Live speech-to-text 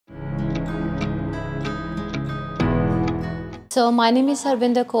So my name is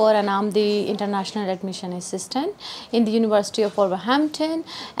Harvinder Kaur and I'm the International Admission Assistant in the University of Wolverhampton,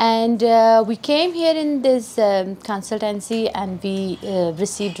 and we came here in this consultancy and we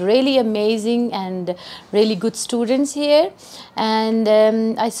received really amazing and really good students here, and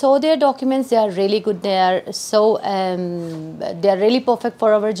I saw their documents. They are really good. They are so they are really perfect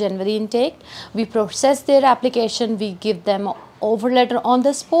for our January intake. We process their application, we give them offer letter on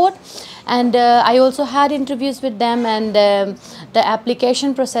the spot, and I also had interviews with them, and the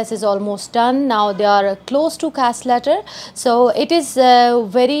application process is almost done now. They are close to CAST letter, so it is a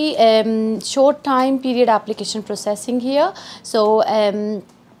very short time period application processing here. So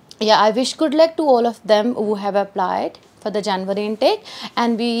yeah, I wish good luck to all of them who have applied for the January intake,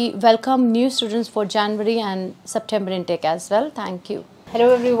 and we welcome new students for January and September intake as well. Thank you.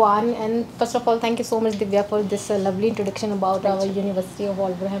 Hello everyone, and first of all thank you so much Divya for this lovely introduction about our University of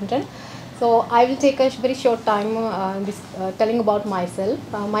Wolverhampton. So I will take a very short time telling about myself.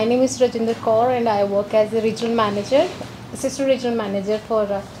 My name is Rajinder Kaur and I work as a regional manager, assistant regional manager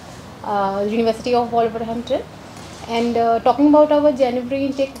for University of Wolverhampton. And talking about our January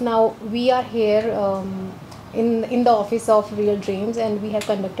intake, now we are here in the office of Real Dreams, and we have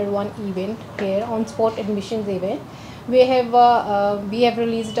conducted one event here, on spot admissions event. We have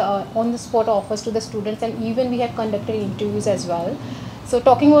released on the spot offers to the students, and even we have conducted interviews as well. So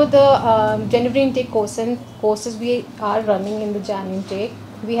talking about the January intake courses we are running in the Jan intake,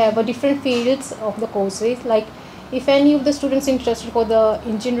 we have different fields of the courses. Like if any of the students interested for the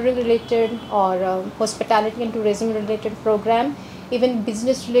engineering related or hospitality and tourism related program, even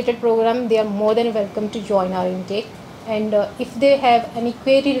business related program, they are more than welcome to join our intake. And if they have any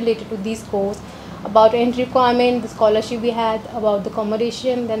query related to these courses, about entry requirement, the scholarship we had, about the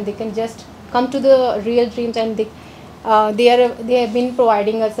accommodation, then they can just come to the Real Dreams, and they have been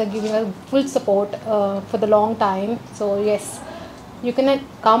providing us, giving us full support for the long time. So yes, you can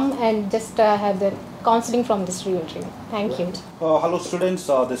come and just have the counseling from this Real Dream. Thank you. Hello students,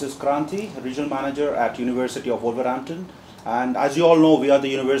 this is Kranti, Regional Manager at University of Wolverhampton, and as you all know, we are the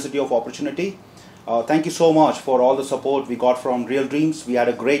University of Opportunity. Thank you so much for all the support we got from Real Dreams. We had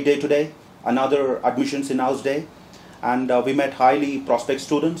a great day today. Another admissions in-house day, and we met highly prospect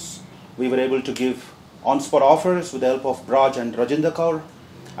students. We were able to give on-spot offers with the help of Braj and Rajinder Kaur.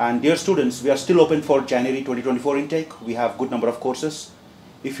 And dear students, we are still open for January 2024 intake. We have good number of courses.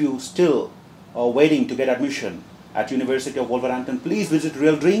 If you still are waiting to get admission at University of Wolverhampton, please visit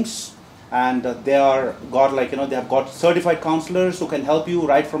Real Dreams, and they have got certified counselors who can help you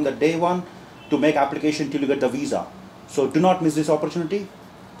right from the day one to make application till you get the visa. So do not miss this opportunity,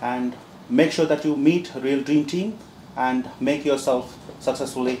 and make sure that you meet Real Dream team and make yourself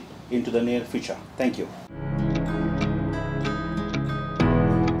successfully into the near future. Thank you.